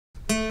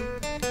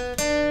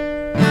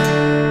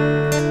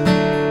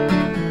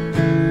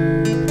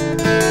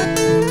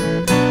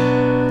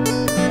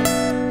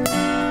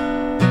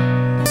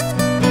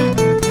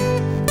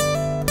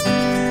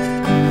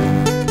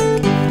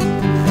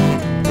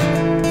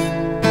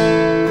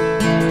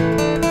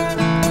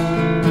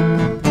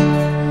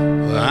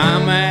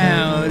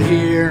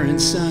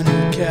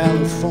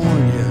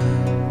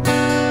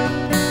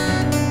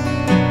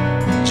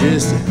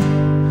just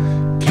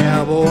a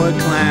cowboy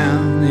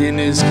clown in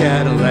his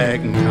Cadillac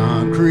and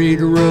concrete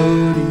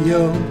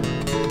rodeo.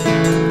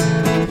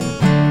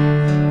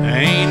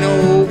 Ain't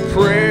no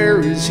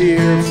prairies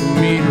here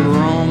for me to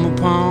roam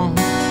upon.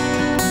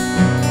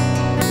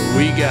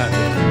 We got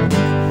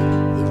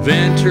the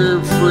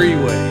Ventura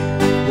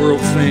Freeway,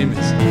 world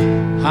famous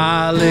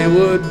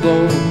Hollywood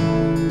Bowl.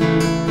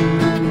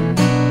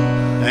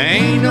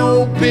 Ain't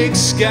no big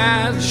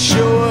sky to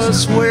show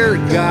us where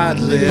God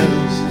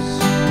lives.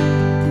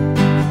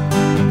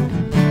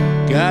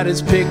 Got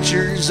his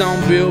pictures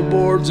on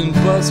billboards and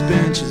bus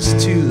benches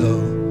too,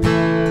 though.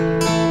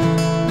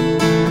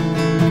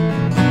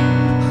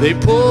 They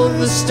pulled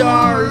the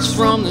stars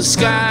from the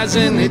skies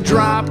and they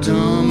dropped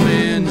them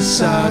in the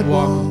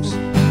sidewalks,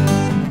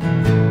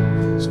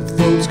 so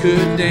folks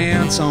could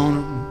dance on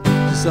them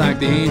just like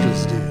the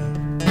angels do.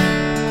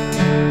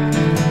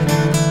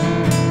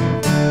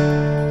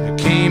 I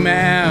came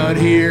out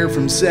here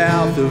from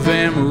south of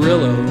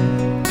Amarillo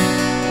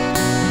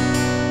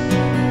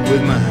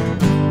with my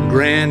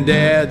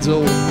granddad's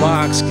old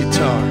box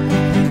guitar,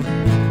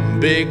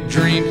 big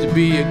dream to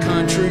be a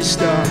country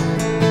star.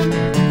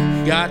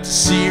 Got to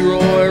see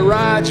Roy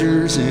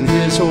Rogers and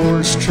his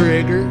horse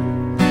Trigger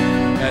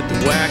at the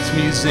Wax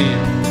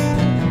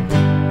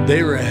Museum.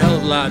 They were a hell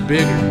of a lot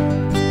bigger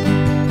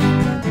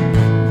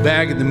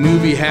back at the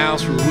movie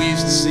house where we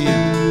used to see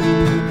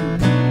them.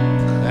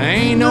 There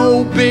ain't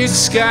no big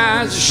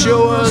skies to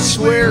show us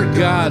where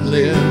God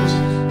lives.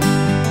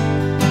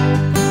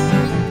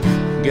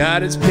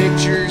 Got his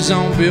pictures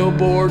on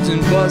billboards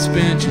and bus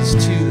benches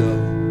too, though.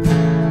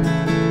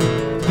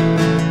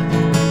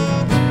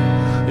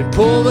 They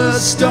pulled the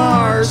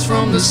stars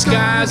from the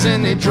skies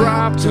and they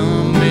dropped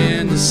them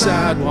in the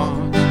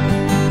sidewalks,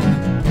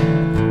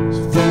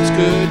 so folks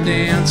could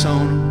dance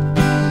on them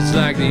just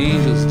like the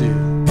angels do.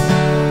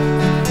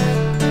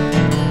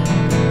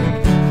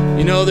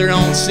 You know, there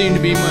don't seem to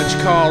be much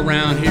call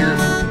around here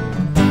for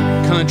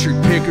country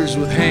pickers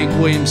with Hank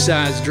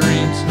Williams-sized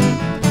dreams.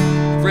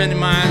 A friend of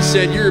mine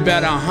said you're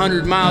about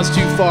 100 miles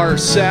too far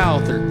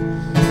south, or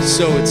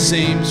so it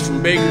seems,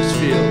 from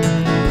Bakersfield.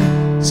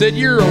 Said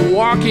you're a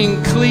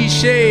walking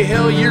cliche,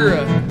 hell, you're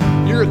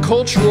a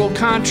cultural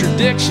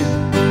contradiction.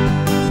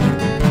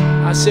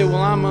 I said,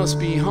 well, I must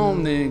be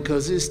home then,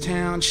 'cause this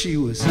town, she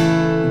was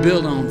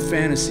built on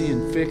fantasy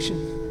and fiction.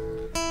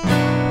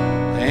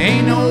 There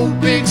ain't no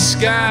big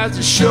skies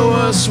to show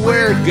us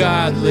where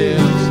God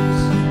lives.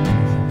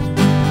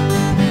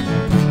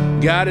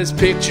 Got his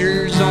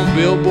pictures on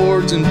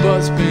billboards and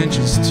bus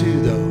benches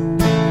too, though.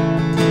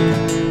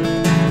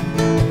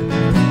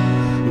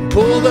 We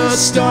pulled the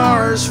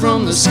stars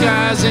from the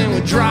skies and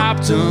we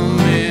dropped them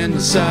in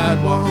the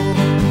sidewalk,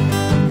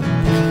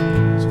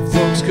 so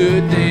folks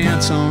could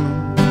dance on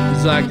them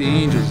just like the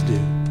angels do.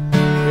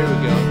 Here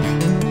we go.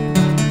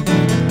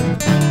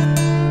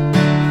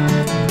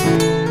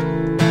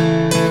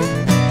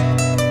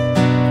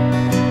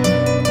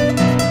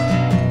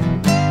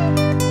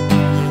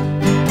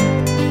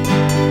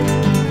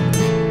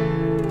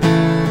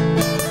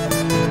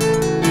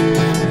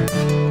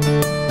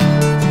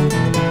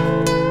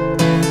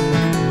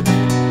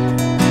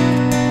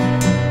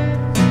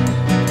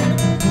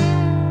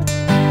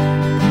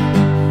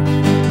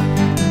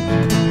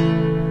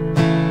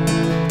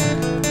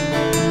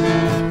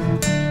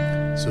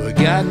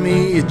 Got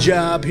me a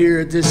job here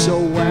at this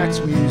old wax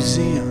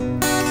museum,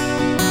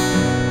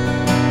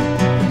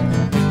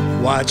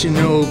 watching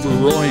over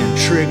Roy and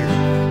Trigger,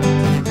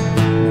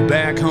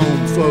 back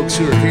home folks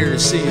who are here to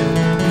see him.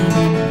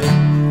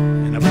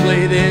 And I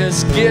play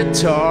this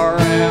guitar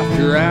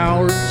after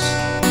hours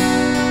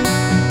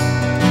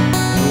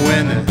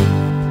when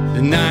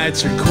the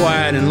nights are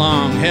quiet and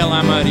long. Hell,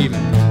 I might even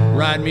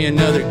write me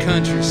another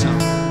country song.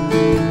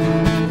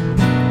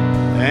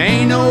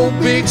 Ain't no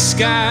big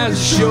skies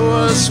to show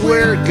us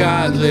where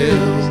God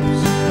lives.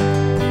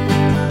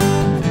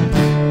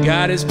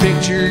 Got his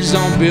pictures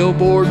on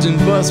billboards and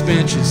bus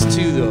benches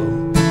too, though.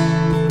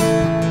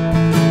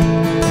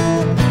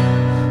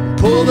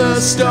 Pulled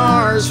the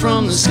stars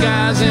from the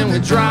skies and we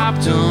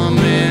dropped them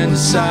in the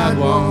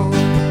sidewalk,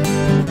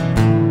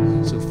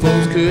 so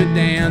folks could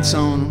dance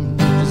on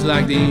them just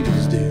like the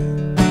angels do.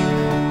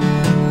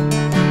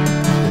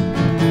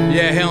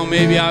 Yeah, hell,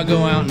 maybe I'll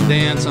go out and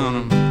dance on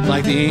them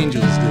like the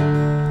angels do.